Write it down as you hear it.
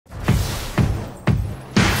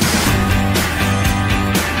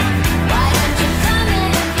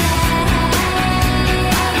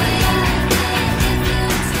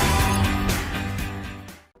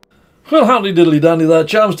Well, howdy diddly dandy there,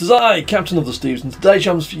 chums. 'Tis I, Captain of the Steves, and today,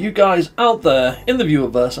 chums, for you guys out there in the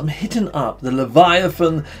viewerverse, I'm hitting up the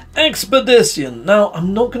Leviathan Expedition. Now,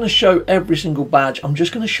 I'm not going to show every single badge, I'm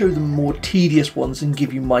just going to show the more tedious ones and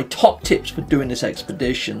give you my top tips for doing this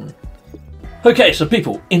expedition. Okay, so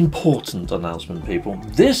people, important announcement, people.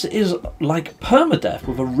 This is like permadeath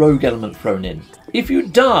with a rogue element thrown in. If you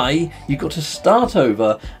die, you've got to start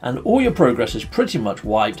over and all your progress is pretty much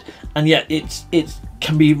wiped, and yet it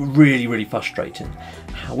can be really frustrating.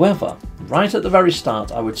 However, right at the very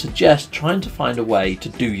start, I would suggest trying to find a way to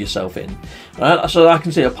do yourself in. Right, so I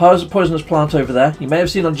can see a poisonous plant over there. You may have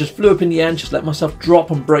seen I just flew up in the air and just let myself drop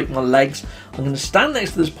and break my legs. I'm going to stand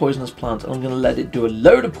next to this poisonous plant and I'm going to let it do a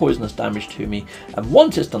load of poisonous damage to me. And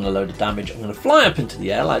once it's done a load of damage, I'm going to fly up into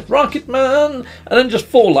the air like Rocket Man and then just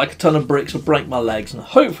fall like a ton of bricks or break my legs and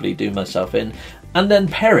hopefully do myself in and then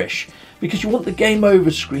perish. Because you want the game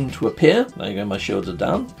over screen to appear. There you go, my shields are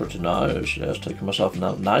down. Pretty nice. Yes, taking myself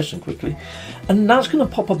out nice and quickly. And that's going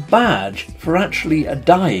to pop a badge for actually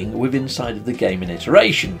dying with inside of the game in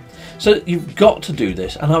iteration. So you've got to do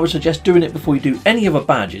this, and I would suggest doing it before you do any other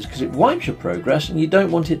badges because it wipes your progress and you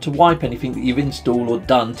don't want it to wipe anything that you've installed or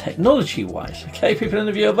done technology-wise. Okay, people in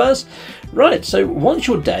the viewerverse? Right, so once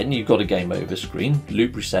you're dead and you've got a game over screen,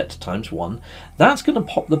 loop reset ×1, that's going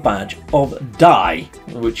to pop the badge of die,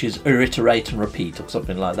 which is iterate and repeat or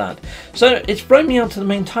something like that. So it's thrown me out to the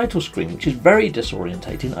main title screen, which is very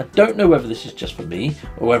disorientating. I don't know whether this is just for me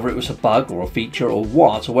or whether it was a bug or a feature or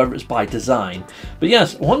what, or whether it's by design. But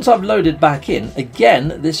yes, once I've loaded back in,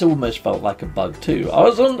 again, this almost felt like a bug too. I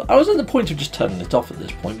was at the point of just turning it off at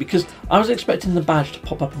this point because I was expecting the badge to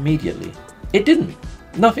pop up immediately. It didn't.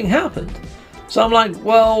 Nothing happened. So I'm like,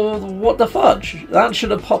 well, what the fudge? That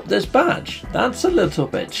should have popped this badge. That's a little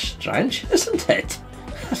bit strange, isn't it?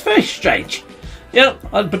 That's very strange. Yeah,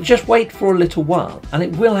 but just wait for a little while and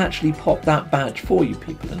it will actually pop that badge for you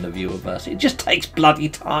people in the viewerverse. It just takes bloody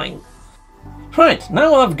time. Right,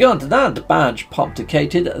 now I've got that badge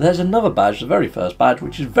popticated, there's another badge, the very first badge,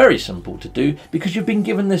 which is very simple to do because you've been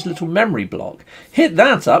given this little memory block. Hit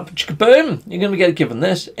that up, boom, you're going to get given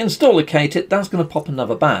this, installicate it, that's going to pop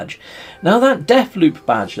another badge. Now that death loop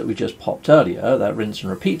badge that we just popped earlier, that rinse and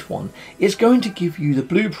repeat one, is going to give you the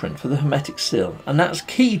blueprint for the hermetic seal, and that's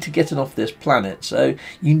key to getting off this planet, so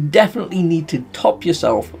you definitely need to top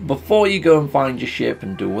yourself before you go and find your ship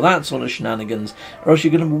and do all that sort of shenanigans, or else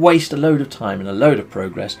you're going to waste a load of time and a load of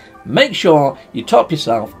progress. Make sure you top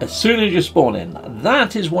yourself as soon as you spawn in.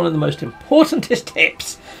 That is one of the most importantest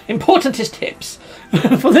tips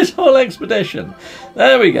for this whole expedition.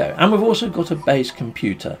 There we go. And we've also got a base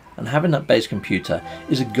computer, and having that base computer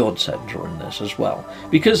is a godsend during this as well,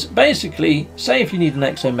 because basically, say if you need an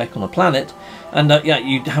exomech on a planet and yeah,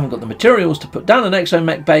 you haven't got the materials to put down an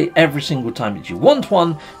exomech bay every single time that you want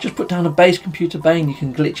one, just put down a base computer bay and you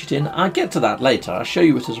can glitch it in. I'll get to that later. I'll show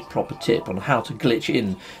you it as a proper tip on how to glitch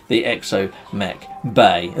in the exomech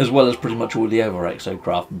bay, as well as pretty much all the other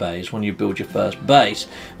exocraft bays when you build your first base.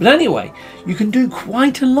 But anyway, you can do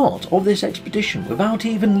quite a lot of this expedition without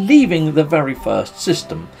even leaving the very first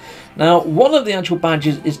system. Now, one of the actual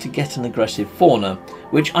badges is to get an aggressive fauna,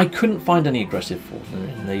 which I couldn't find any aggressive fauna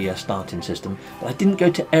in the starting system, but I didn't go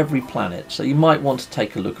to every planet, so you might want to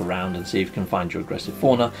take a look around and see if you can find your aggressive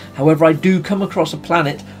fauna. However, I do come across a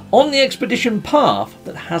planet on the expedition path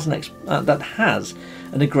that has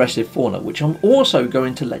an aggressive fauna, which I'm also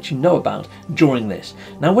going to let you know about during this.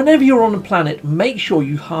 Now, whenever you're on a planet, make sure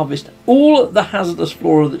you harvest all the hazardous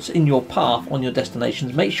flora that's in your path on your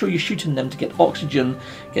destinations. Make sure you're shooting them to get oxygen,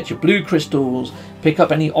 get your blue crystals, pick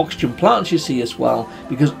up any oxygen plants you see as well,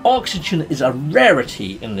 because oxygen is a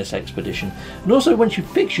rarity in this expedition. And also, once you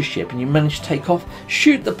fix your ship and you manage to take off,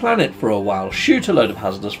 shoot the planet for a while, shoot a load of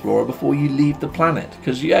hazardous flora before you leave the planet,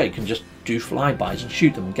 because yeah, you can just do flybys and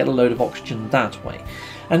shoot them and get a load of oxygen that way.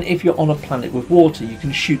 And if you're on a planet with water, you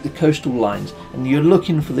can shoot the coastal lines and you're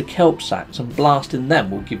looking for the kelp sacks, and blasting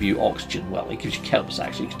them will give you oxygen. Well, it gives you kelp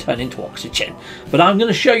sacks so you can turn into oxygen, but I'm going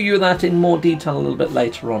to show you that in more detail a little bit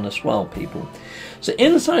later on as well, people. So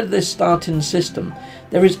inside of this starting system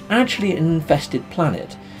there is actually an infested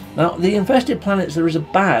planet. Now, the infested planets, there is a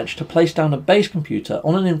badge to place down a base computer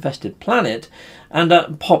on an infested planet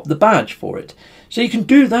and pop the badge for it. So you can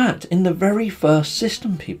do that in the very first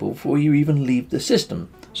system, people, before you even leave the system.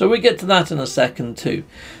 So we'll get to that in a second too.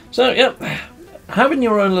 So yeah, having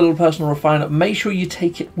your own little personal refiner, make sure you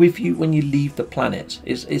take it with you when you leave the planet.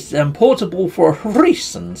 It's portable for a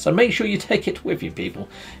reason, so make sure you take it with you, people.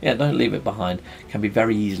 Yeah, don't leave it behind. It can be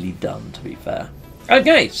very easily done, to be fair.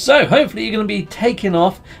 Okay, so hopefully you're going to be taking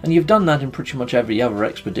off, and you've done that in pretty much every other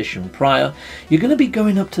expedition prior. You're going to be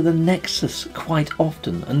going up to the Nexus quite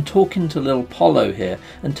often and talking to little Polo here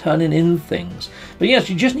and turning in things. But yes,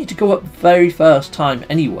 you just need to go up the very first time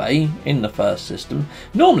anyway in the first system.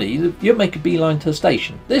 Normally you make a beeline to the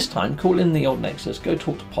station. This time call in the old Nexus, go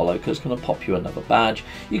talk to Polo because it's going to pop you another badge.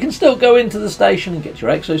 You can still go into the station and get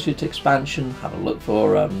your exosuit expansion, have a look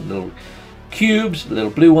for little cubes, little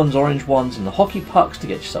blue ones, orange ones, and the hockey pucks to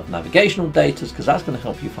get yourself navigational data, because that's going to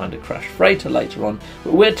help you find a crashed freighter later on.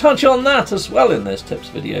 But we'll touch on that as well in this tips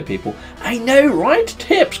video, people. I know, right?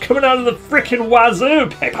 Tips coming out of the freaking wazoo,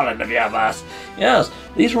 people in the viewverse. Yes,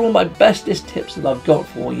 these are all my bestest tips that I've got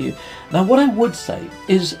for you. Now, what I would say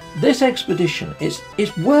is this expedition is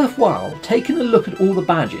worthwhile taking a look at all the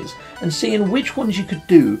badges and seeing which ones you could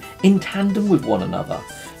do in tandem with one another.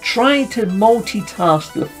 Try to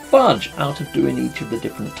multitask the fudge out of doing each of the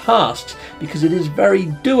different tasks, because it is very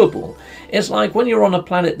doable. It's like when you're on a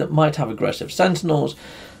planet that might have aggressive sentinels,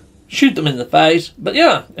 shoot them in the face, but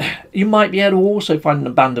yeah, you might be able to also find an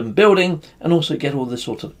abandoned building and also get all this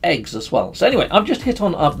sort of eggs as well. So anyway, I've just hit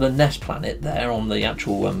on up the Nest planet there on the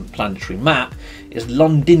actual planetary map. It's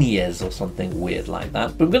Londiniers or something weird like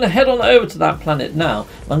that. But I'm going to head on over to that planet now,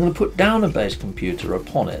 and I'm going to put down a base computer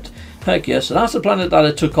upon it. Heck yeah, so that's the planet that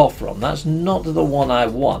I took off from. That's not the one I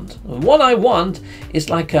want. The one I want is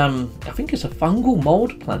like, I think it's a fungal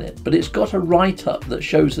mold planet, but it's got a write-up that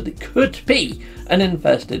shows that it could be an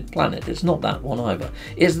infested planet. It's not that one either.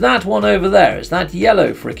 It's that one over there. It's that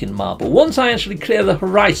yellow freaking marble. Once I actually clear the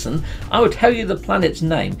horizon, I will tell you the planet's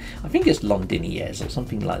name. I think it's Londiniers or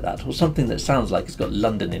something like that, or something that sounds like it's got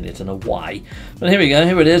London in it and a Y. But here we go.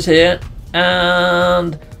 Here it is here.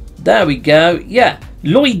 And there we go. Yeah.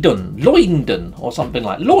 Loindon, or something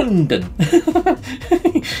like London.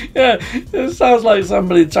 Yeah, it sounds like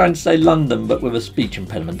somebody trying to say London but with a speech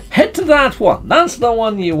impediment. Head to that one. That's the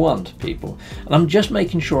one you want, people. And I'm just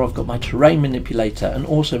making sure I've got my terrain manipulator and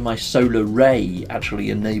also my solar ray actually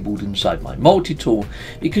enabled inside my multi-tool,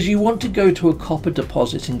 because you want to go to a copper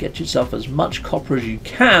deposit and get yourself as much copper as you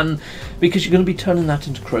can, because you're going to be turning that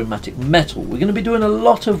into chromatic metal. We're going to be doing a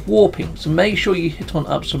lot of warping, so make sure you hit on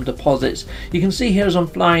up some deposits. You can see here as I'm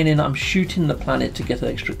flying in, I'm shooting the planet to get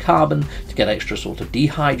extra carbon, to get extra sort of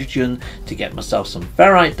dihydrogen, to get myself some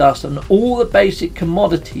ferrite dust and all the basic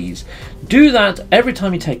commodities. Do that every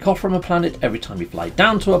time you take off from a planet, every time you fly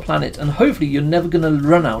down to a planet, and hopefully you're never going to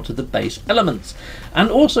run out of the base elements. And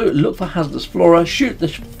also look for hazardous flora, shoot the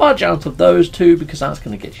fudge out of those too, because that's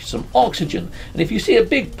going to get you some oxygen. And if you see a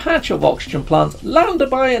big patch of oxygen plants, land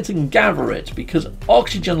by it and gather it, because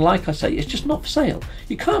oxygen, like I say, is just not for sale.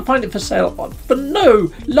 You can't find it for sale for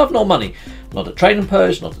no love nor money. Not at trading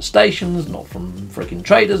posts, not at stations, not from freaking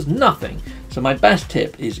traders, nothing. So my best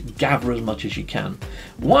tip is gather as much as you can.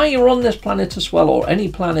 While you're on this planet as well, or any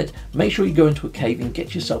planet, make sure you go into a cave and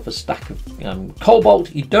get yourself a stack of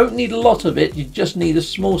cobalt. You don't need a lot of it, you just need a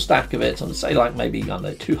small stack of it, and say like maybe, I don't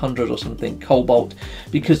know, 200 or something cobalt,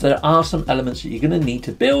 because there are some elements that you're going to need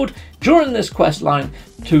to build during this quest line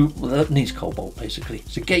that needs cobalt basically.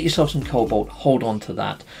 So get yourself some cobalt, hold on to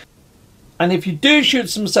that. And if you do shoot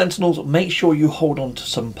some sentinels, make sure you hold on to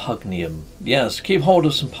some pugnium. Yes, keep hold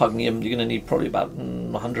of some pugnium. You're going to need probably about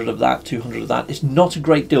 100 of that, 200 of that. It's not a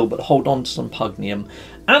great deal, but hold on to some pugnium.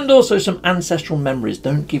 And also some ancestral memories.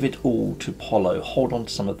 Don't give it all to Polo. Hold on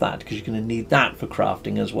to some of that, because you're going to need that for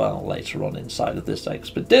crafting as well later on inside of this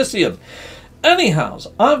expedition. Anyhow,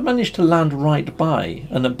 I've managed to land right by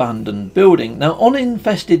an abandoned building. Now, on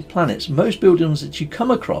infested planets, most buildings that you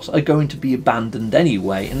come across are going to be abandoned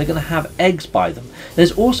anyway, and they're going to have eggs by them.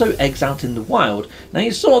 There's also eggs out in the wild. Now,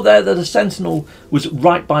 you saw there that a sentinel was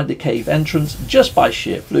right by the cave entrance, just by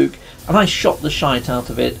sheer fluke, and I shot the shite out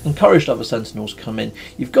of it, encouraged other sentinels to come in.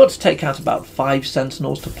 You've got to take out about 5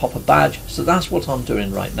 sentinels to pop a badge, so that's what I'm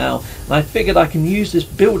doing right now. And I figured I can use this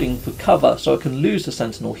building for cover so I can lose the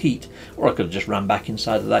sentinel heat, or I could have just ran back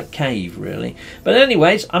inside of that cave really. But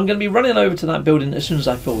anyways, I'm going to be running over to that building as soon as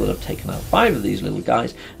I feel that I've taken out 5 of these little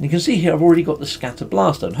guys. And you can see here I've already got the scatter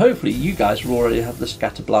blaster, and hopefully you guys will already have the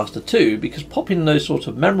scatter blaster too, because popping those sort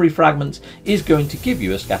of memory fragments is going to give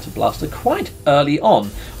you a scatter blaster quite early on,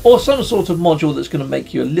 or some sort of module that's going to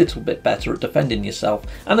make you a little bit better at defending yourself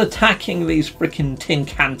and attacking these freaking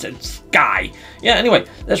tin-canted sky. Yeah, anyway,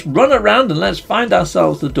 let's run around and let's find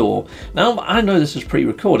ourselves the door. Now, I know this is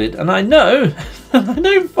pre-recorded, and I know I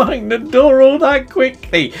don't find the door all that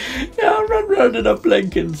quickly. Yeah, I run round in a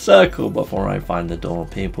blinking circle before I find the door,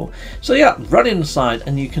 people. So yeah, run inside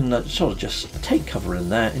and you can sort of just take cover in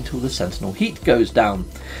there until the sentinel heat goes down.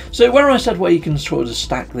 So where I said where you can sort of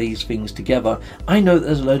stack these things together, I know that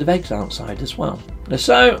there's a load of eggs outside as well.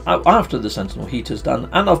 So after the sentinel heater's done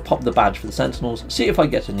and I've popped the badge for the sentinels, see if I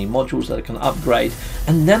get any modules that I can upgrade,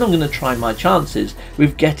 and then I'm going to try my chances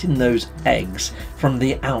with getting those eggs from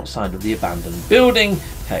the outside of the abandoned building.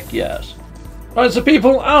 Heck yes. Right, so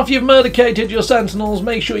people, after you've murdercated your sentinels,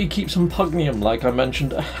 make sure you keep some pugnium like I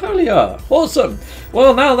mentioned earlier. Awesome.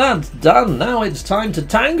 Well, now that's done, now it's time to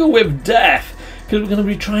tangle with death. Because we're going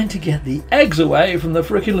to be trying to get the eggs away from the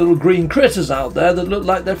freaking little green critters out there that look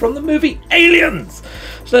like they're from the movie Aliens.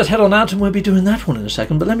 So let's head on out and we'll be doing that one in a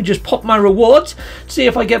second. But let me just pop my rewards, see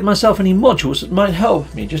if I get myself any modules that might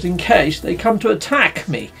help me, just in case they come to attack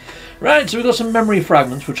me. Right, so we've got some memory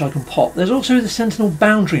fragments which I can pop. There's also the Sentinel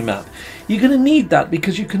boundary map. You're going to need that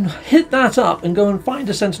because you can hit that up and go and find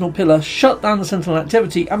a Sentinel pillar, shut down the Sentinel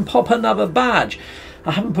activity and pop another badge. I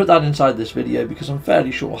haven't put that inside this video because I'm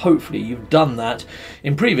fairly sure hopefully you've done that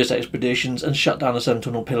in previous expeditions and shut down a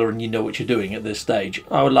sentinel pillar and you know what you're doing at this stage.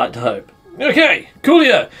 I would like to hope. Okay,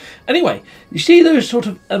 coolio. Anyway, you see those sort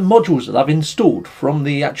of modules that I've installed from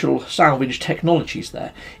the actual salvage technologies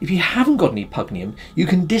there? If you haven't got any pugnium, you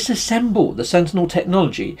can disassemble the sentinel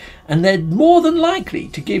technology and they're more than likely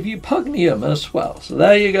to give you pugnium as well. So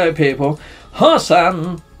there you go, people.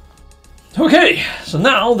 Awesome. Okay, so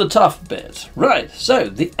now the tough bit. Right, so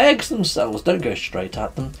the eggs themselves, don't go straight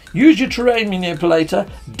at them. Use your terrain manipulator,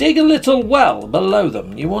 dig a little well below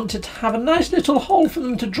them. You want it to have a nice little hole for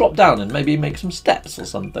them to drop down and maybe make some steps or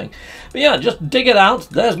something. But yeah, just dig it out.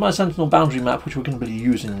 There's my sentinel boundary map, which we're going to be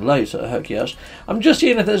using later, heck yes. I'm just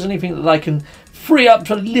seeing if there's anything that I can free up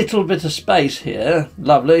to a little bit of space here.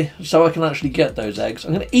 Lovely, so I can actually get those eggs.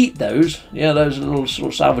 I'm going to eat those. Yeah, those little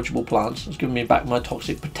sort of salvageable plants. It's giving me back my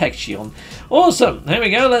toxic protection. Awesome, there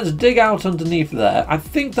we go. Let's dig out underneath there. I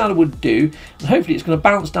think that would do, and hopefully it's going to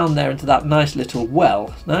bounce down there into that nice little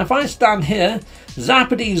well. Now if I stand here,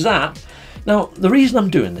 zappity zap. Now the reason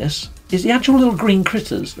I'm doing this is the actual little green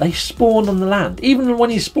critters, they spawn on the land. Even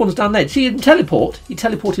when he spawns down there, see him teleport? He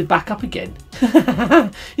teleported back up again.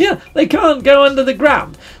 Yeah, they can't go under the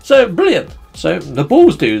ground. So brilliant. So the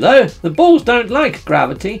balls do though. The balls don't like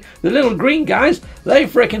gravity. The little green guys, they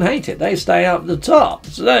freaking hate it. They stay up the top.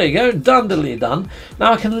 So there you go, done.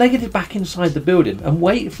 Now I can leg it back inside the building and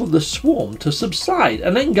wait for the swarm to subside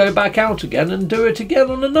and then go back out again and do it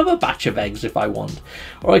again on another batch of eggs if I want.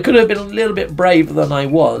 Or I could have been a little bit braver than I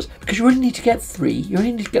was, because you only need to get 3. You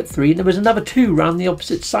only need to get 3, and there was another 2 round the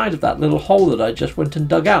opposite side of that little hole that I just went and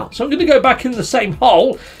dug out. So I'm going to go back in the same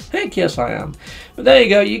hole. Heck yes I am. But there you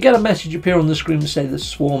go, you get a message appear on the screen to say the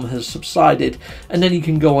swarm has subsided, and then you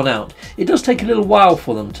can go on out. It does take a little while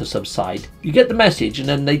for them to subside. You get the message and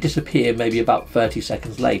then they disappear maybe about 30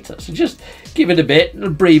 seconds later. So just give it a bit, a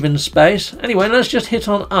breathing space. Anyway, let's just hit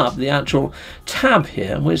on up the actual tab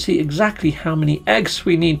here and we'll see exactly how many eggs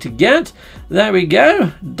we need to get. There we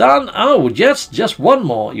go, done. Oh, just one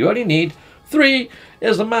more. You only need 3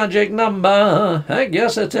 is the magic number. Heck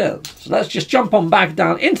yes it is. So let's just jump on back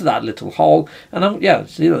down into that little hole, and yeah,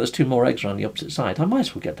 so there's 2 more eggs around the opposite side. I might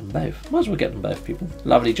as well get them both. Might as well get them both, people.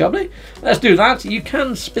 Lovely jubbly. Let's do that. You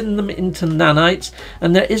can spin them into nanites,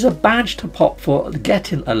 and there is a badge to pop for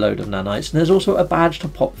getting a load of nanites, and there's also a badge to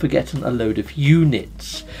pop for getting a load of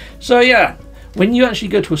units. So yeah, when you actually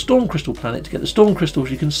go to a storm crystal planet to get the storm crystals,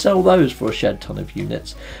 you can sell those for a shed ton of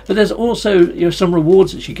units. But there's also some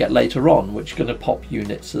rewards that you get later on, which are going to pop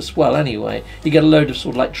units as well anyway. You get a load of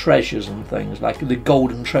sort of like treasures and things, like the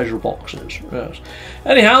golden treasure boxes. Yes.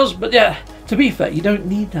 Anyhow, but yeah, to be fair, you don't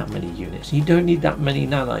need that many units. You don't need that many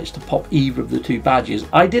nanites to pop either of the 2 badges.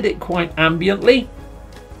 I did it quite ambiently.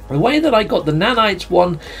 The way that I got the nanites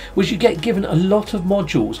one was you get given a lot of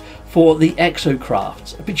modules for the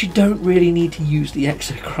exocrafts, but you don't really need to use the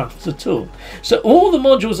exocrafts at all. So all the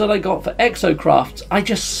modules that I got for exocrafts, I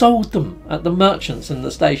just sold them at the merchants in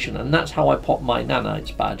the station, and that's how I popped my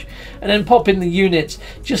nanites badge. And then pop in the units,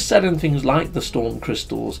 just selling things like the storm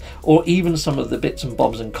crystals, or even some of the bits and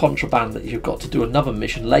bobs and contraband that you've got to do another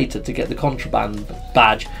mission later to get the contraband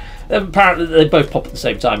badge. Apparently they both pop at the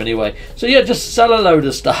same time anyway. So yeah, just sell a load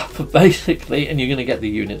of stuff basically, and you're going to get the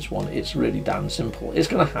units one. It's really damn simple. It's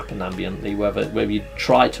going to happen ambiently whether you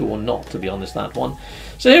try to or not, to be honest, that one.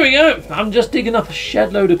 So here we go. I'm just digging up a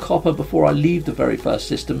shed load of copper before I leave the very first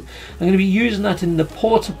system. I'm going to be using that in the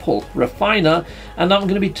portable refiner, and I'm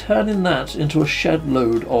going to be turning that into a shed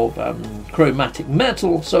load of chromatic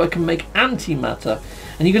metal so I can make antimatter.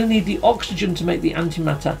 And you're going to need the oxygen to make the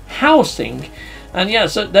antimatter housing. And yeah,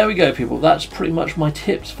 so there we go, people. That's pretty much my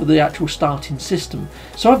tips for the actual starting system.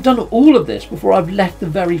 So I've done all of this before I've left the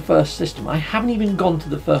very first system. I haven't even gone to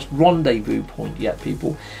the first rendezvous point yet,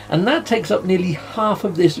 people. And that takes up nearly half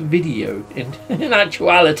of this video in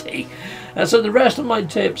actuality. And so the rest of my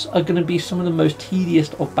tips are going to be some of the most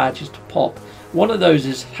tedious of badges to pop. One of those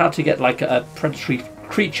is how to get like a predatory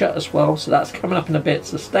creature as well. So that's coming up in a bit,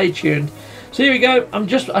 so stay tuned. So here we go.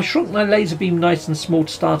 I shrunk my laser beam nice and small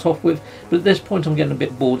to start off with, but at this point I'm getting a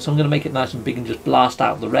bit bored, so I'm going to make it nice and big and just blast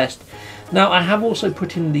out the rest. Now I have also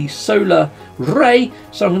put in the solar ray,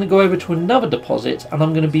 so I'm going to go over to another deposit and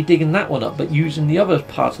I'm going to be digging that one up, but using the other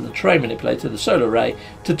part of the tray manipulator, the solar ray,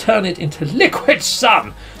 to turn it into liquid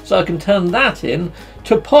sun, so I can turn that in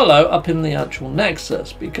to Polo up in the actual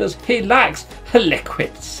Nexus, because he likes a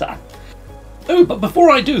liquid sun. Oh, but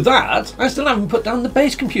before I do that, I still haven't put down the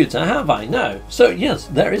base computer, have I? No. So yes,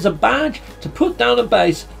 there is a badge to put down a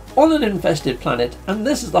base on an infested planet, and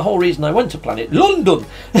this is the whole reason I went to planet London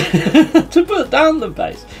to put down the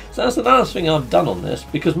base. So that's the last thing I've done on this,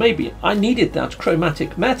 because maybe I needed that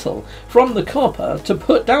chromatic metal from the copper to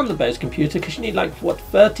put down the base computer, because you need like, what,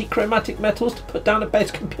 30 chromatic metals to put down a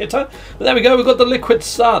base computer? But there we go, we've got the liquid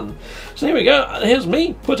sun. So here we go, here's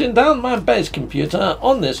me putting down my base computer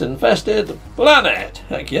on this infested planet.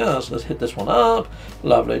 Heck yes, let's hit this one up.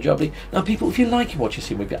 Lovely jubbly. Now people, if you like what you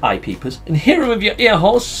see with your eye peepers and hear them with your ear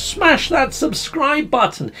holes, smash that subscribe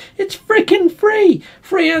button. It's freaking free.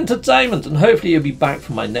 Free entertainment, and hopefully you'll be back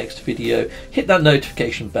for my next video. Hit that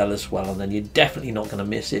notification bell as well, and then you're definitely not going to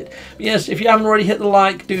miss it. But yes, if you haven't already hit the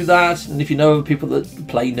like, do that, and if you know people that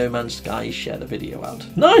play No Man's Sky, share the video out.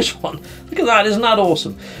 Nice one. Look at that, isn't that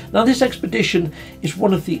awesome? Now this expedition is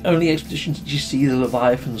one of the only expeditions that you see the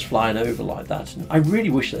Leviathans flying over like that, and I really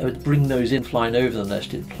wish that they would bring those in flying over the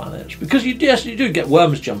nested planets, because yes, you do get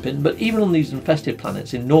worms jumping, but even on these infested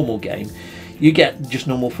planets in normal game, you get just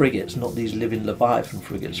normal frigates, not these living Leviathan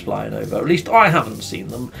frigates flying over. At least I haven't seen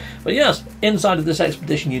them. But yes, inside of this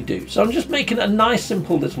expedition you do. So I'm just making a nice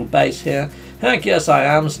simple little base here. Heck yes I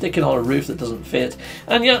am, sticking on a roof that doesn't fit,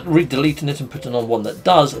 and yet deleting it and putting on one that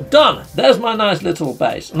does. Done! There's my nice little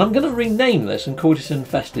base. And I'm going to rename this and call it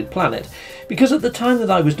Infested Planet, because at the time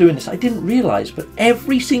that I was doing this I didn't realise, but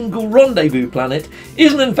every single rendezvous planet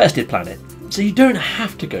is an infested planet. So you don't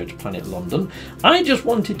have to go to Planet London. I just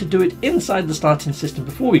wanted to do it inside the starting system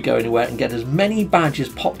before we go anywhere and get as many badges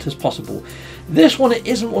popped as possible. This one, it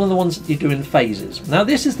isn't one of the ones that you do in phases. Now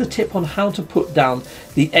this is the tip on how to put down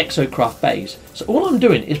the exocraft bays. So all I'm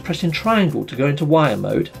doing is pressing triangle to go into wire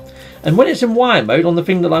mode. And when it's in wire mode on the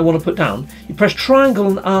thing that I want to put down, you press triangle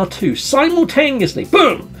and R2 simultaneously.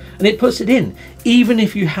 Boom! And it puts it in, even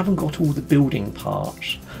if you haven't got all the building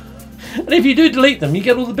parts. And if you do delete them, you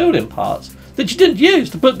get all the building parts that you didn't use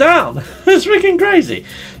to put down. It's freaking crazy.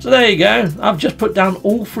 So there you go. I've just put down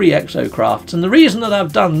all 3 exocrafts, and the reason that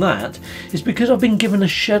I've done that is because I've been given a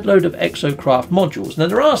shed load of exocraft modules. Now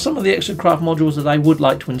there are some of the exocraft modules that I would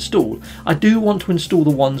like to install. I do want to install the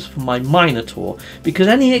ones for my Minotaur, because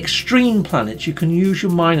any extreme planets you can use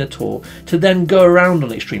your Minotaur to then go around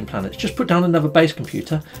on extreme planets. Just put down another base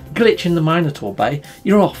computer, glitch in the Minotaur bay,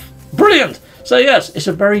 you're off. Brilliant! So yes, it's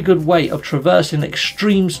a very good way of traversing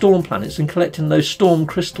extreme storm planets and collecting those storm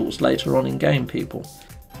crystals later on in game, people.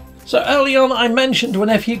 So early on I mentioned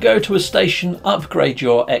whenever you go to a station, upgrade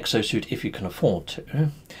your exosuit if you can afford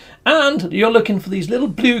to. And you're looking for these little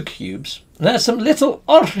blue cubes. There's some little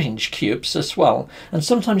orange cubes as well, and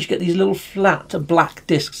sometimes you get these little flat black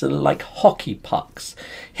discs that are like hockey pucks.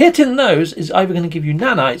 Hitting those is either going to give you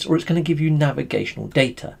nanites or it's going to give you navigational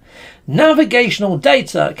data. Navigational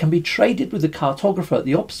data can be traded with the cartographer at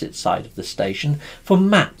the opposite side of the station for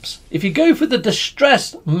maps. If you go for the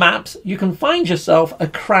distressed maps, you can find yourself a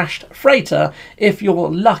crashed freighter if you're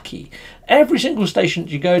lucky. Every single station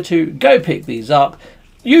that you go to, go pick these up.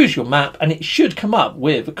 Use your map and it should come up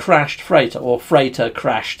with a crashed freighter or freighter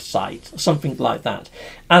crashed site, something like that,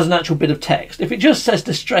 as an actual bit of text. If it just says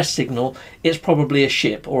distress signal, it's probably a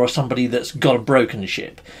ship or somebody that's got a broken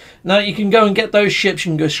ship. Now you can go and get those ships,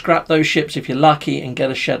 you can go scrap those ships if you're lucky and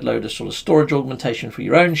get a shed load of sort of storage augmentation for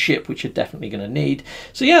your own ship, which you're definitely going to need.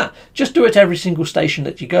 So yeah, just do it every single station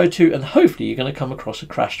that you go to, and hopefully you're going to come across a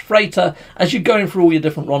crashed freighter as you're going through all your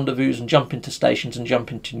different rendezvous and jump into stations and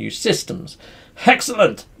jump into new systems.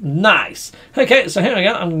 Excellent! Nice! Okay, so here we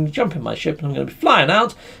go. I'm going to jump in my ship and I'm going to be flying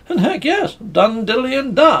out, and heck yes, done diddly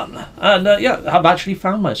and done. And yeah, I've actually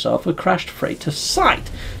found myself a crashed freighter site.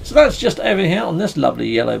 So that's just over here on this lovely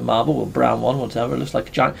yellow marble, or brown one, whatever. It looks like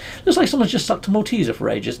a giant. Looks like someone's just sucked a Malteser for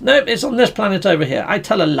ages. Nope, it's on this planet over here. I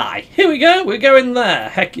tell a lie. Here we go, we're going there.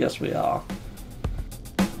 Heck yes we are.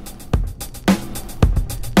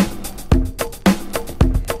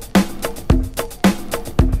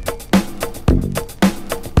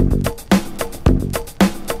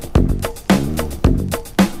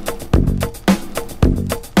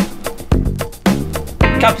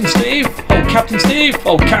 Captain Steve.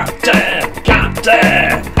 Oh, Captain!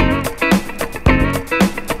 Captain!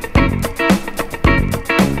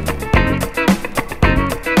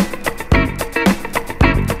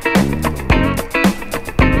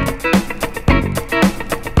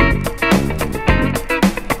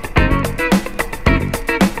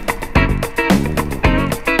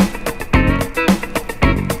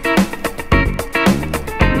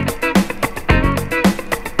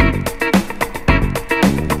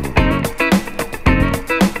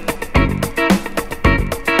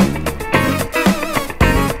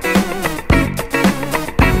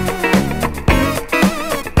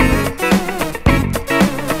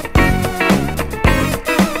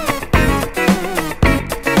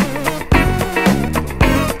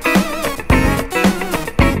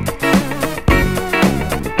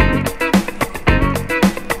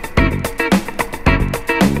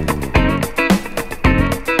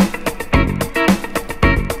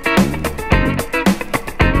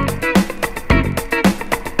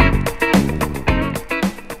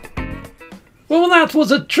 Well, that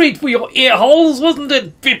was a treat for your ear holes, wasn't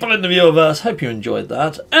it, people in the viewerverse? Hope you enjoyed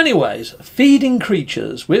that. Anyways, feeding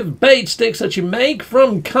creatures with bait sticks that you make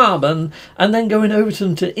from carbon and then going over to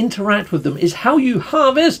them to interact with them is how you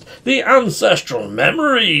harvest the ancestral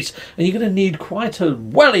memories. And you're going to need quite a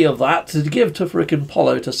welly of that to give to frickin'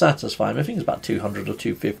 Polo to satisfy him. I think it's about 200 or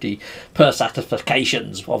 250 per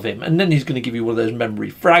satisfactions of him. And then he's going to give you one of those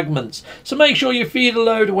memory fragments. So make sure you feed a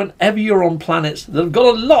load whenever you're on planets that have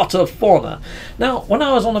got a lot of fauna. Now, when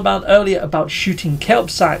I was on about earlier about shooting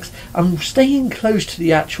kelp sacks, I'm staying close to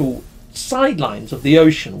the actual sidelines of the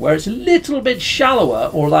ocean where it's a little bit shallower,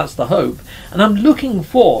 or that's the hope, and I'm looking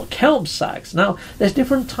for kelp sacks. Now there's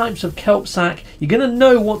different types of kelp sack. You're going to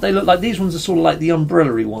know what they look like. These ones are sort of like the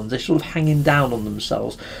umbrella-y ones. They're sort of hanging down on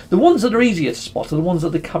themselves. The ones that are easier to spot are the ones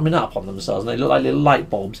that are coming up on themselves, and they look like little light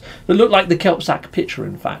bulbs. They look like the kelp sack picture,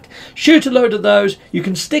 in fact. Shoot a load of those. You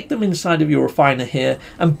can stick them inside of your refiner here,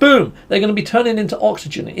 and boom, they're going to be turning into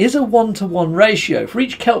oxygen. It is a 1-to-1 ratio. For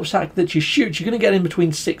each kelp sack that you shoot, you're going to get in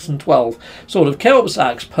between 6 and 12 sort of kelp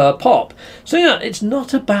sacks per pop. So yeah, it's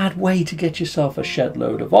not a bad way to get yourself a shed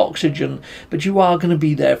load of oxygen, but you are going to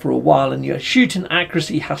be there for a while and your shooting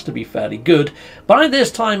accuracy has to be fairly good. By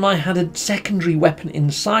this time I had a secondary weapon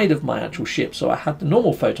inside of my actual ship, so I had the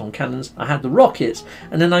normal photon cannons, I had the rockets,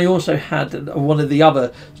 and then I also had one of the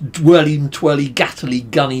other twirly gattly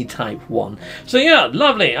gunny type one. So yeah,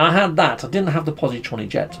 lovely, I had that. I didn't have the positron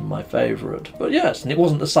ejector, my favourite, but yes, and it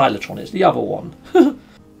wasn't the Silotron, it's the other one.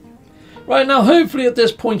 Right, now hopefully at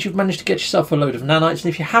this point you've managed to get yourself a load of nanites, and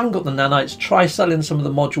if you haven't got the nanites, try selling some of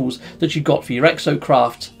the modules that you got for your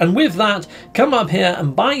exocrafts, and with that come up here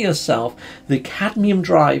and buy yourself the cadmium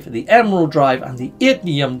drive, the emerald drive and the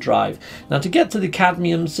iridium drive. Now to get to the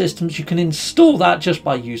cadmium systems you can install that just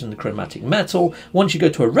by using the chromatic metal. Once you go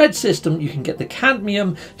to a red system you can get the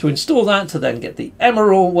cadmium to install that, to then get the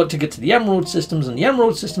emerald, to get to the emerald systems, and the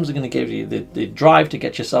emerald systems are going to give you the drive to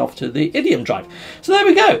get yourself to the iridium drive. So there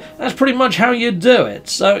we go, that's pretty much how you do it.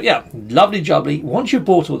 So yeah, lovely jubbly. Once you've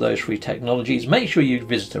bought all those free technologies, make sure you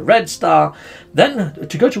visit a red star. Then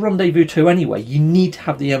to go to Rendezvous 2 anyway, you need to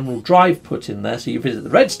have the emerald drive put in there. So you visit the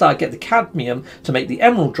red star, get the cadmium to make the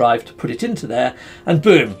emerald drive to put it into there, and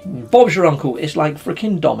boom, Bob's your uncle. It's like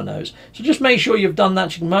freaking dominoes. So just make sure you've done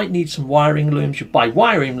that. You might need some wiring looms. You buy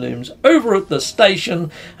wiring looms over at the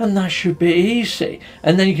station and that should be easy.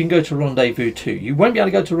 And then you can go to Rendezvous 2. You won't be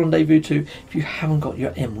able to go to Rendezvous 2 if you haven't got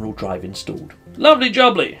your emerald drive installed. Lovely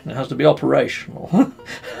jubbly. It has to be operational.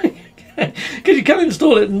 Because you can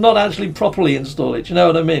install it and not actually properly install it, you know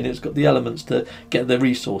what I mean? It's got the elements to get the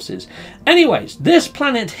resources. Anyways, this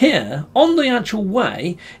planet here, on the actual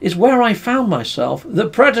way, is where I found myself the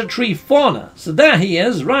predatory fauna. So there he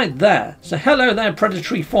is, right there. So hello there,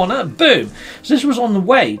 predatory fauna, boom. So this was on the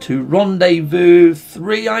way to Rendezvous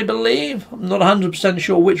 3, I believe. I'm not 100%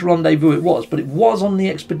 sure which rendezvous it was, but it was on the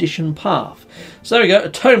expedition path. So there we go,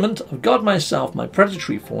 atonement. I've got myself my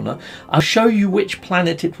predatory fauna. I'll show you which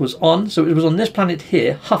planet it was on. So it was on this planet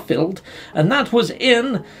here, Huffield, and that was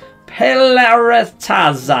in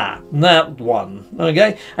Pelaretaza, that one,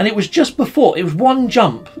 okay? And it was just before, it was one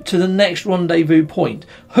jump to the next rendezvous point.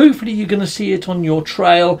 Hopefully you're going to see it on your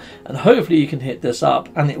trail, and hopefully you can hit this up,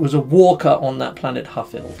 and it was a walker on that planet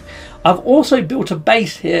Huffield. I've also built a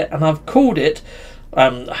base here, and I've called it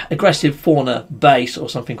Aggressive Fauna Base, or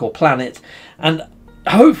something called Planet, and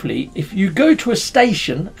hopefully if you go to a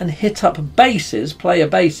station and hit up bases, player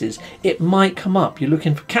bases, it might come up. You're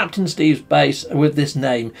looking for Captain Steve's base with this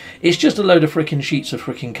name. It's just a load of freaking sheets of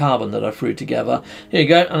freaking carbon that I threw together. Here you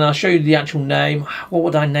go, and I'll show you the actual name. What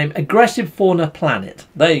would I name? Aggressive Fauna Planet.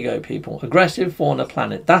 There you go, people. Aggressive Fauna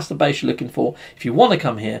Planet. That's the base you're looking for if you want to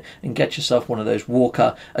come here and get yourself one of those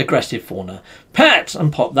Walker Aggressive Fauna pets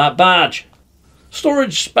and pop that badge.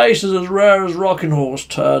 Storage space is as rare as rocking horse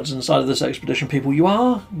turds inside of this expedition, people. You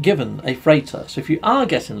are given a freighter, so if you are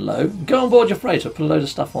getting low, go on board your freighter, put a load of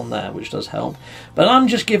stuff on there, which does help. But I'm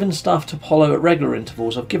just giving stuff to Apollo at regular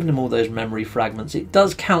intervals. I've given him all those memory fragments. It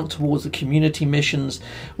does count towards the community missions,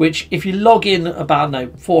 which if you log in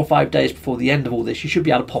about 4 or 5 days before the end of all this, you should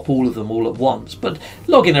be able to pop all of them all at once. But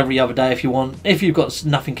log in every other day if you want. If you've got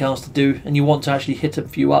nothing else to do and you want to actually hit a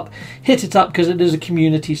few up, hit it up, because it is a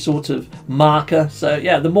community sort of marker. So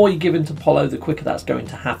yeah, the more you give into Apollo, the quicker that's going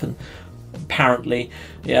to happen. Apparently,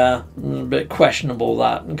 yeah, a bit questionable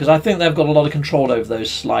that, because I think they've got a lot of control over those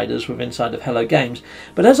sliders with inside of Hello Games.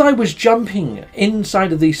 But as I was jumping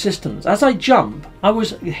inside of these systems, as I jump, I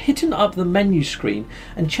was hitting up the menu screen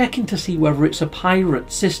and checking to see whether it's a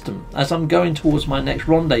pirate system as I'm going towards my next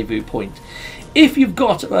rendezvous point. If you've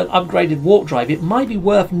got an upgraded warp drive, it might be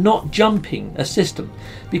worth not jumping a system,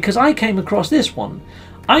 because I came across this one,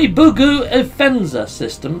 Ibugu Offenza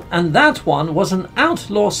system, and that one was an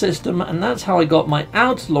outlaw system, and that's how I got my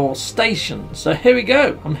outlaw station. So here we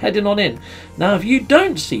go, I'm heading on in. Now if you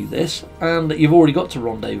don't see this and you've already got to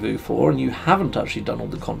rendezvous 4 and you haven't actually done all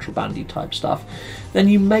the contrabandy type stuff, then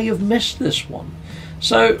you may have missed this one.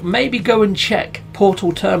 So maybe go and check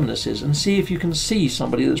portal terminuses and see if you can see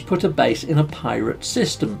somebody that's put a base in a pirate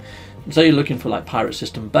system. So you're looking for like pirate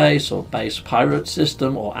system base, or base pirate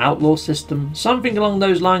system, or outlaw system, something along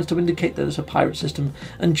those lines to indicate that it's a pirate system,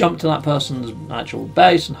 and jump to that person's actual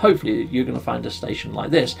base, and hopefully you're going to find a station like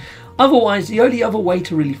this. Otherwise, the only other way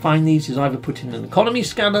to really find these is either put in an economy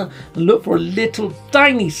scanner and look for a little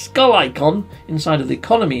tiny skull icon inside of the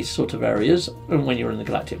economy sort of areas when you're in the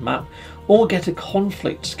galactic map, or get a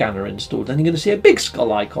conflict scanner installed, and you're going to see a big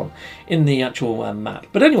skull icon in the actual map.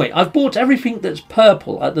 But anyway, I've bought everything that's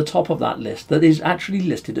purple at the top of that list that is actually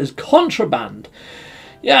listed as contraband.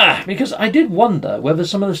 Yeah, because I did wonder whether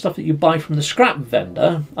some of the stuff that you buy from the scrap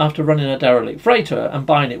vendor after running a derelict freighter and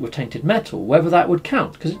buying it with tainted metal, whether that would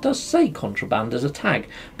count, because it does say contraband as a tag.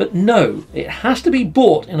 But no, it has to be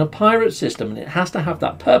bought in a pirate system, and it has to have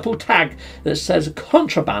that purple tag that says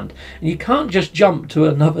contraband. And you can't just jump to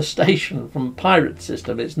another station from a pirate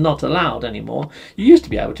system. It's not allowed anymore. You used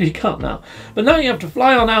to be able to, you can't now. But now you have to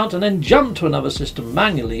fly on out and then jump to another system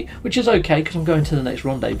manually, which is okay because I'm going to the next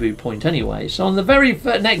rendezvous point anyway. So on the very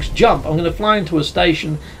next jump, I'm going to fly into a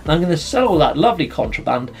station and I'm going to sell all that lovely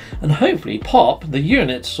contraband and hopefully pop the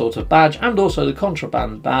unit sort of badge and also the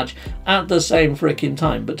contraband badge at the same freaking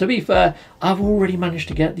time. But to be fair, I've already managed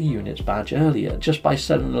to get the units badge earlier just by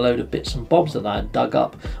selling a load of bits and bobs that I had dug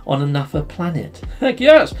up on another planet. Heck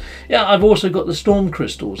yes! Yeah, I've also got the storm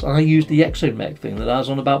crystals, and I used the exomech thing that I was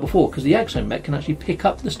on about before, because the exomech can actually pick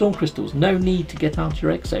up the storm crystals. No need to get out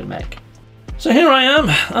your exomech. So here I am,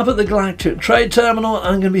 up at the Galactic Trade Terminal, and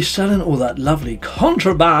I'm going to be selling all that lovely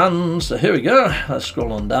contraband. So here we go, let's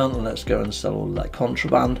scroll on down and let's go and sell all that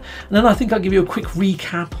contraband. And then I think I'll give you a quick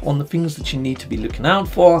recap on the things that you need to be looking out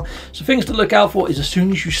for. So things to look out for is as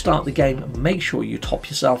soon as you start the game, make sure you top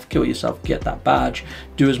yourself, kill yourself, get that badge.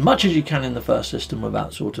 Do as much as you can in the first system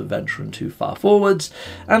without sort of venturing too far forwards.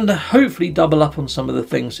 And hopefully double up on some of the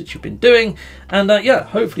things that you've been doing. And yeah,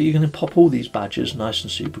 hopefully you're going to pop all these badges nice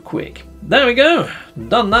and super quick. There we go,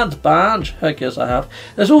 done that badge. Heck yes I have.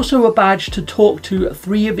 There's also a badge to talk to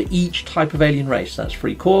 3 of each type of alien race. That's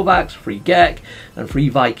free Korvax, free Gek, and free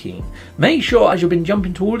Viking. Make sure as you've been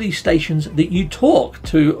jumping to all these stations that you talk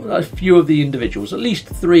to a few of the individuals, at least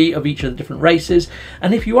 3 of each of the different races.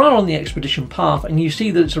 And if you are on the expedition path and you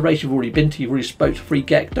see that it's a race you've already been to, you've already spoke to free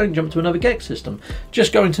Gek, don't jump to another Gek system.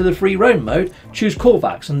 Just go into the free roam mode, choose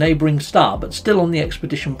Korvax, a neighbouring star, but still on the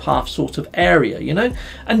expedition path sort of area, you know,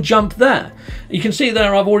 and jump there. You can see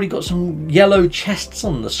there I've already got some yellow chests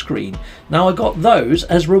on the screen. Now I got those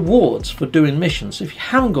as rewards for doing missions. So if you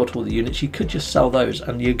haven't got all the units, you could just sell those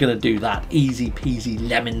and you're going to do that easy peasy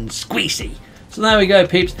lemon squeezy. So there we go,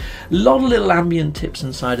 peeps. A lot of little ambient tips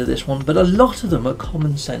inside of this one, but a lot of them are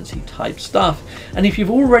common sensey type stuff. And if you've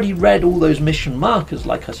already read all those mission markers,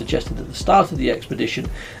 like I suggested at the start of the expedition,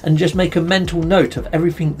 and just make a mental note of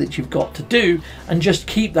everything that you've got to do, and just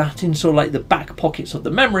keep that in sort of like the back pockets of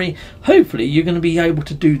the memory, hopefully you're going to be able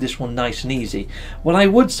to do this one nice and easy. What I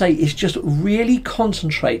would say is just really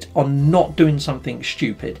concentrate on not doing something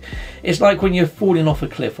stupid. It's like when you're falling off a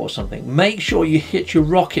cliff or something. Make sure you hit your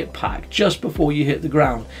rocket pack just before you hit the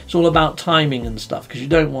ground. It's all about timing and stuff, because you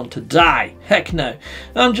don't want to die. Heck no.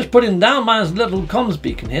 I'm just putting down my little comms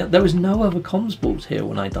beacon here. There was no other comms balls here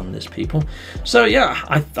when I done this, people. So yeah,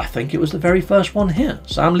 I think it was the very first one here.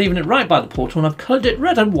 So I'm leaving it right by the portal, and I've coloured it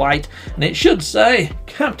red and white, and it should say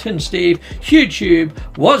Captain Steve YouTube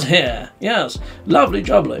was here. Yes, lovely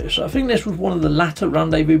jubbly. So I think this was one of the latter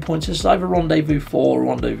rendezvous points. It's either rendezvous 4 or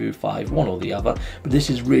rendezvous 5, one or the other, but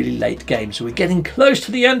this is really late game, so we're getting close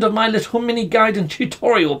to the end of my little mini guide and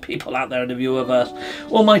tutorial, people out there in the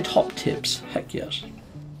viewerverse. All my top tips, heck yes.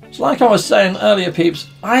 So like I was saying earlier, peeps,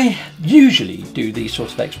 I usually do these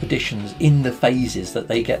sorts of expeditions in the phases that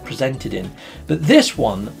they get presented in, but this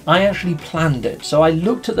one I actually planned it. So I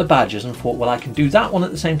looked at the badges and thought, well, I can do that one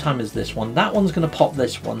at the same time as this one, that one's going to pop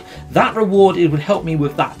this one, that reward, it would help me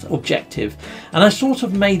with that objective, and I sort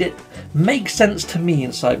of made it make sense to me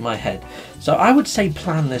inside my head. So I would say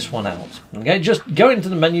plan this one out. Okay, just go into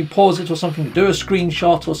the menu, pause it or something, do a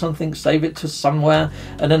screenshot or something, save it to somewhere,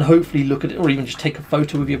 and then hopefully look at it, or even just take a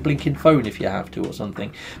photo with your blinking phone if you have to or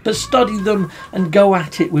something. But study them and go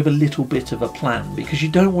at it with a little bit of a plan, because you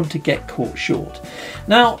don't want to get caught short.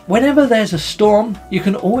 Now, whenever there's a storm, you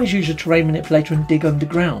can always use your terrain manipulator and dig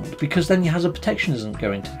underground, because then your hazard protection isn't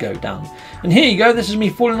going to go down. And here you go, this is me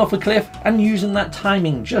falling off a cliff and using that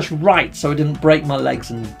timing just right so I didn't break my legs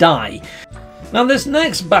and die. Now this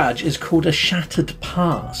next badge is called a Shattered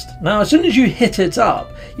Past. Now as soon as you hit it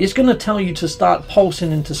up, it's going to tell you to start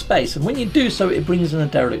pulsing into space, and when you do so it brings in a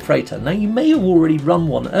derelict freighter. Now you may have already run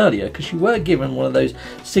one earlier because you were given one of those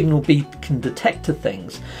signal beacon detector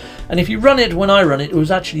things. And if you run it, when I run it, it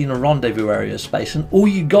was actually in a rendezvous area of space, and all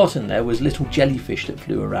you got in there was little jellyfish that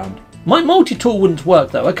flew around. My multi-tool wouldn't work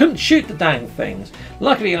though, I couldn't shoot the dang things.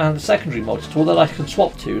 Luckily I had a secondary multi-tool that I could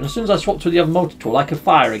swap to, and as soon as I swapped to the other multi-tool I could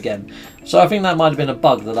fire again. So I think that might have been a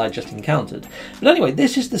bug that I just encountered. But anyway,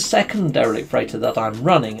 this is the second derelict freighter that I'm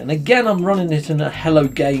running, and again I'm running it in a Hello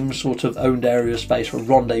Game sort of owned area of space or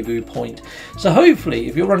rendezvous point. So hopefully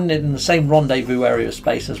if you're running it in the same rendezvous area of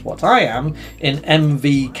space as what I am, in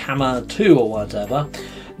MV Kama 2 or whatever,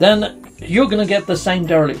 then you're going to get the same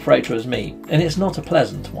derelict freighter as me, and it's not a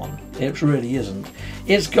pleasant one. It really isn't.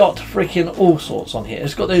 It's got freaking all sorts on here.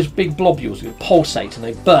 It's got those big blobules that pulsate and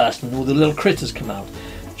they burst and all the little critters come out.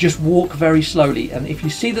 Just walk very slowly, and if you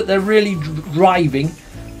see that they're really driving,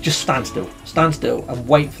 just stand still and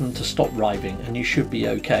wait for them to stop driving, and you should be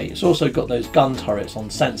okay. It's also got those gun turrets on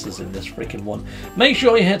sensors in this freaking one. Make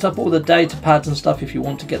sure you hit up all the data pads and stuff if you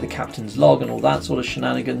want to get the captain's log and all that sort of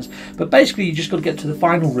shenanigans, but basically you just got to get to the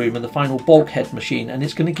final room and the final bulkhead machine, and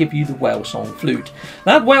it's going to give you the whale song flute.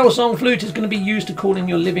 That whale song flute is going to be used to call in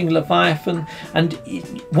your living Leviathan, and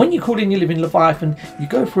when you call in your living Leviathan you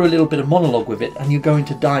go through a little bit of monologue with it and you're going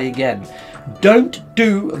to die again. Don't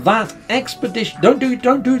do that expedition, don't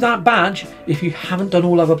do that badge if you haven't done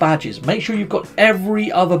all other badges. Make sure you've got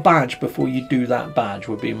every other badge before you do that badge,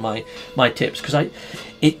 would be my tips, because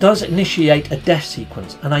it does initiate a death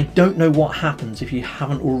sequence, and I don't know what happens if you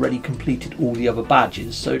haven't already completed all the other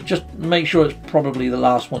badges, so just make sure it's probably the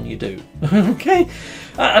last one you do. Okay,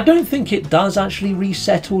 I don't think it does actually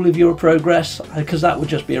reset all of your progress, because that would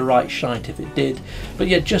just be a right shite if it did. But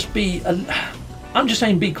yeah, just be I'm just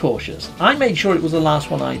saying be cautious. I made sure it was the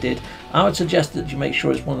last one I did. I would suggest that you make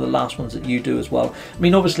sure it's one of the last ones that you do as well. I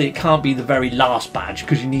mean, obviously it can't be the very last badge,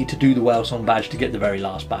 because you need to do the whale song badge to get the very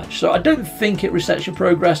last badge. So I don't think it resets your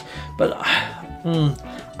progress, but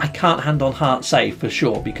I can't hand on heart say for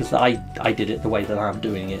sure, because I did it the way that I'm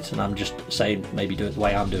doing it, and I'm just saying maybe do it the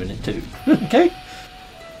way I'm doing it too. Okay?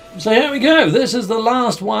 So here we go, this is the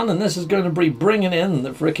last one, and this is going to be bringing in the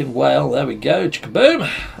freaking whale. There we go,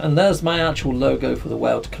 chickaboom, and there's my actual logo for the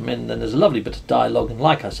whale to come in. Then there's a lovely bit of dialogue, and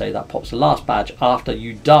like I say, that pops the last badge after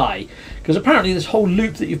you die, because apparently this whole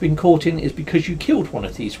loop that you've been caught in is because you killed one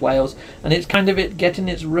of these whales, and it's kind of it getting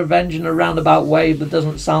its revenge in a roundabout way that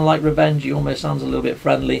doesn't sound like revenge. It almost sounds a little bit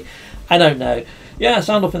friendly. I don't know. Yeah,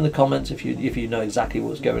 sound off in the comments if you know exactly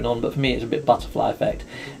what's going on, but for me it's a bit butterfly effect.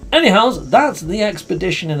 Anyhow, that's the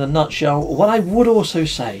expedition in a nutshell. What I would also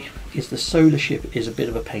say is the solar ship is a bit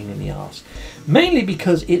of a pain in the arse. Mainly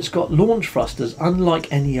because it's got launch thrusters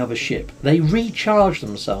unlike any other ship. They recharge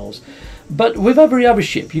themselves. But with every other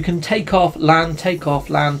ship, you can take off, land, take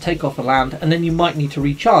off, land, take off, and land, and then you might need to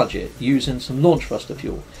recharge it using some launch thruster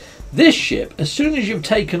fuel. This ship, as soon as you've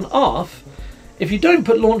taken off, if you don't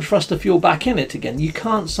put launch thruster fuel back in it again, you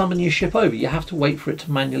can't summon your ship over. You have to wait for it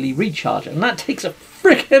to manually recharge it, and that takes a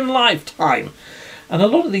freaking lifetime. And a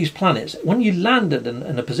lot of these planets, when you land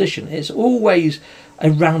in a position, it's always a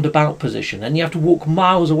roundabout position, and you have to walk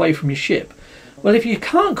miles away from your ship. Well, if you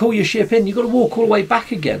can't call your ship in, you've got to walk all the way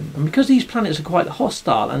back again. And because these planets are quite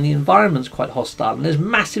hostile, and the environment's quite hostile, and there's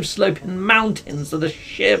massive sloping mountains that the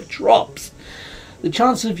ship drops, the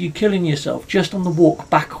chances of you killing yourself just on the walk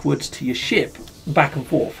backwards to your ship, back and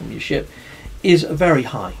forth from your ship, is very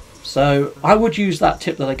high. So I would use that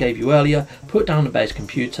tip that I gave you earlier. Put down a base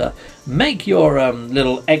computer, make your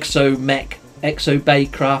little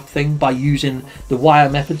exo craft thing by using the wire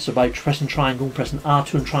method, so by pressing triangle, pressing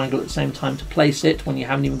R2 and triangle at the same time to place it when you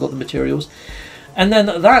haven't even got the materials. And then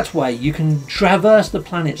that way you can traverse the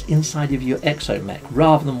planets inside of your exomech,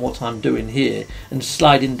 rather than what I'm doing here and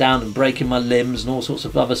sliding down and breaking my limbs and all sorts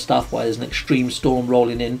of other stuff while there's an extreme storm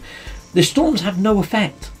rolling in. The storms have no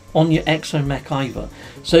effect on your exomech either.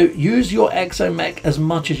 So use your exomech as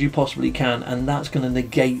much as you possibly can, and that's going to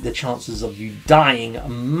negate the chances of you dying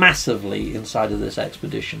massively inside of this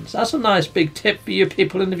expedition. So that's a nice big tip for you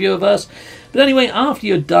people in the viewerverse. But anyway, after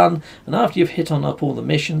you're done and after you've hit on up all the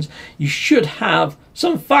missions, you should have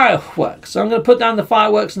some fireworks. So I'm going to put down the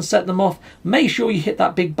fireworks and set them off. Make sure you hit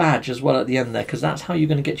that big badge as well at the end there, because that's how you're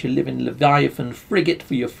going to get your living Leviathan frigate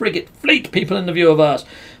for your frigate fleet, people in the viewerverse.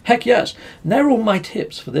 Heck yes. And they're all my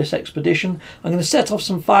tips for this expedition. I'm going to set off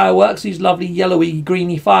some fireworks, these lovely yellowy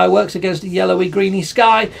greeny fireworks against a yellowy greeny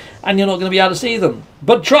sky, and you're not going to be able to see them.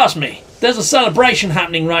 But trust me, there's a celebration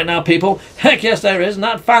happening right now, people. Heck yes there is, and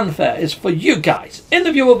that fanfare is for you guys in the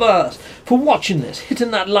viewerverse for watching this,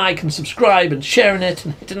 hitting that like and subscribe and sharing it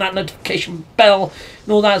and hitting that notification bell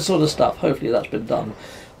and all that sort of stuff. Hopefully that's been done.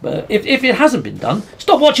 But if it hasn't been done,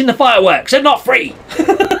 stop watching the fireworks. They're not free.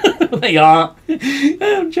 They are.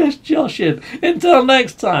 I'm just joshing. Until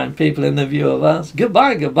next time, people in the viewerverse.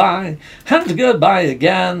 Goodbye, goodbye, and goodbye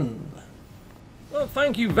again. Well,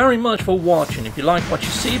 thank you very much for watching. If you like what you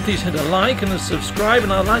see, please hit a like and a subscribe.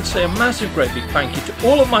 And I'd like to say a massive, great big thank you to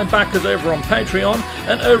all of my backers over on Patreon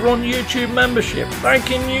and over on YouTube membership.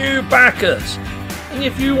 Thanking you, backers. And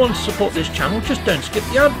if you want to support this channel, just don't skip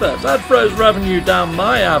the adverts. That throws revenue down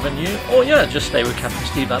my avenue. Or yeah, just stay with Captain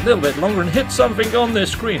Steve that little bit longer and hit something on this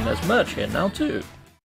screen. There's merch here now too.